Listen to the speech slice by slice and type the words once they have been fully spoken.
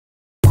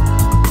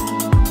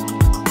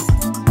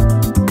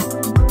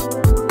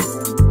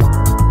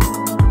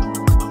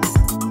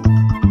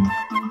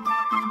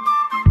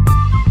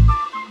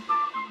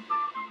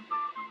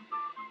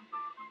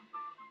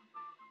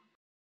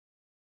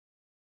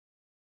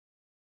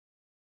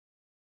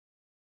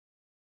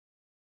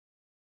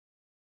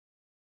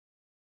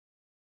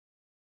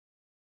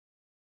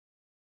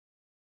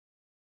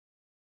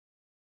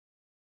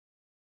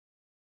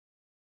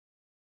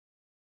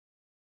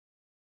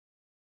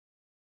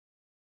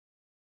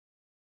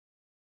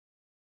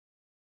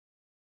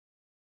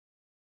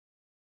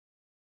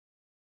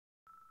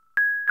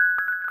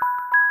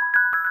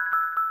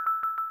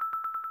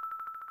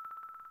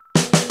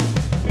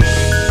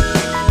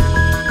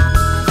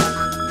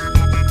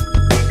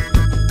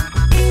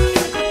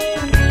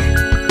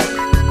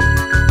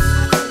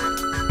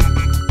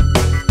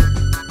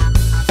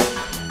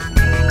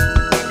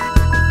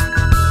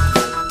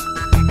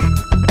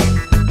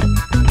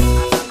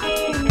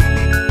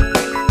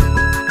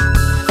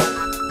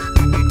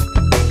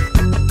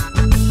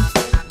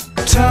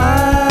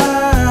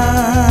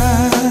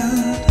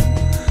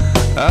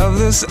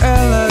this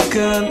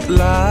elegant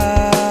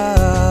life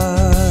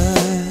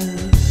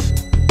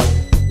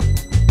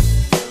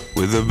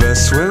with the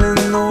best will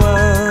in the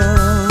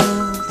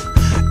world.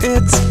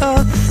 It's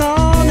a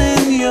thorn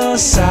in your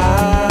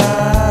side,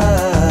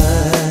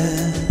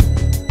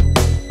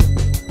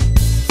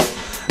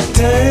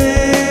 dazed,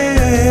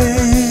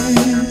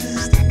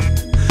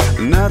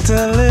 not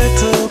a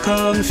little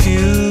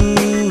confused.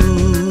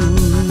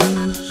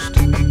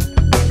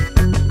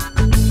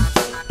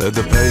 Let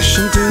the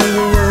patient in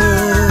the world,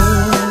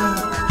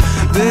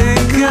 they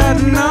got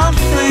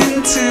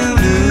nothing to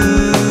lose.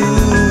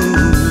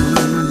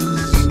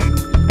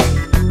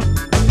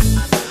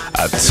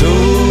 I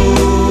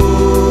told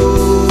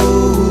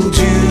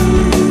you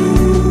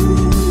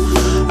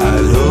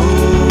I'd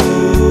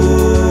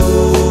hold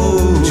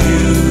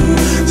you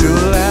till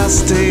the last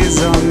days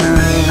on earth.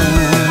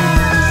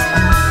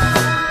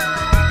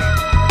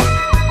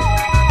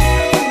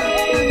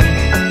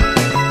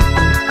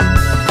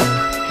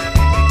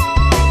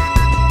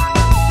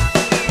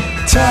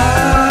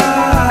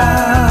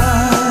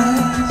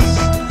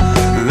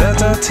 That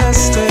I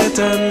tested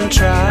and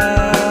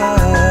tried,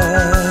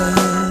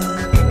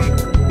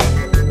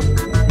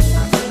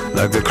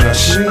 like the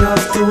crashing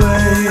of the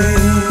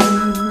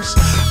waves,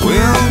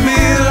 we'll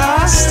be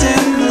lost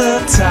in the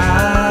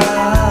tide.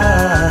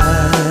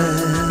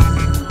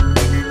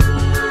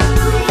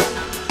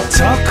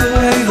 Talk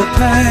away the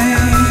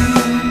pain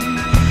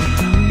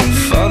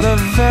for the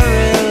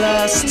very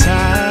last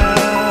time,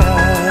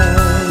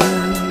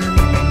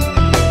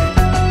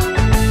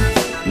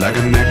 like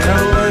an echo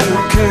in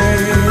a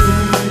cave.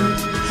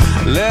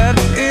 Let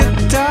it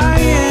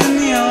die in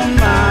your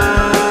mind.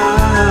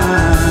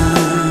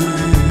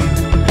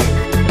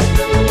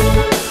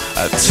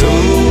 I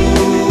told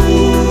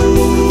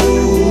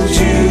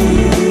you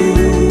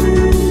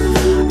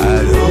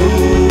I'd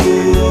hold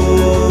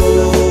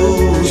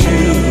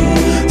you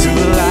till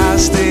the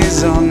last days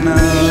on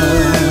earth.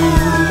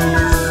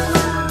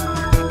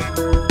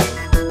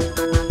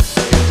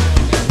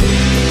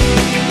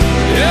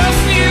 If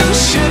you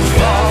should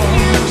fall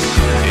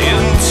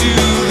into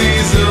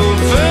these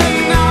open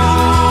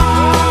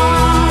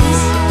arms,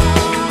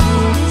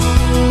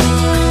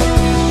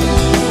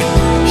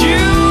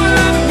 you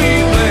would be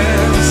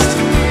blessed,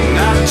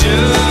 not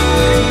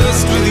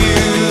just with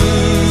you.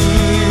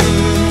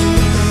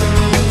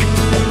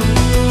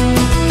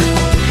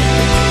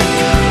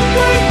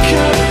 Wake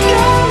up,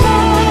 come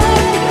on,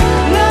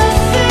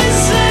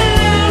 nothing's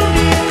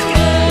any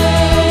good.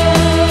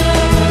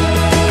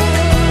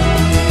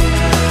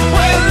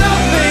 When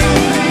nothing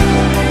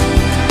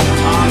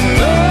on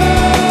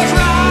earth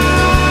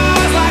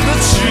rise like the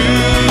truth.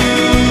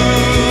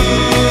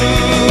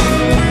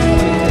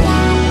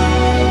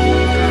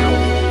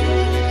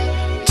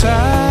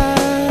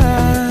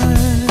 Times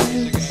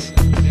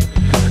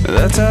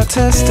that I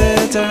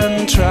tested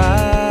and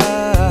tried,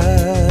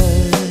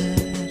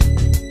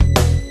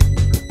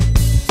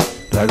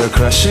 like the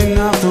crashing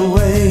of the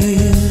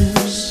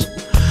waves,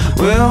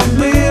 we'll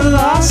be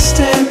lost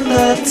in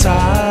the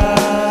tide.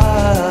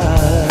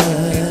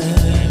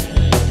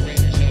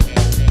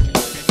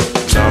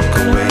 Talk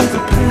away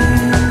the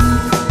pain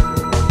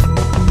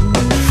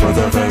for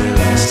the very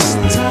last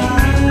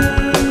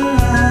time,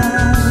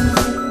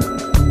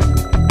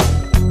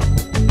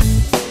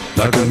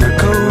 like an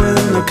echo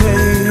in the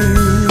cage.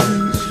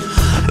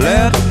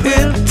 Let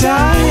it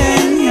die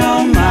in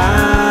your mind.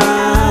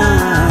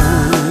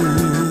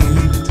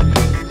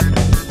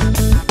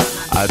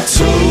 I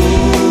told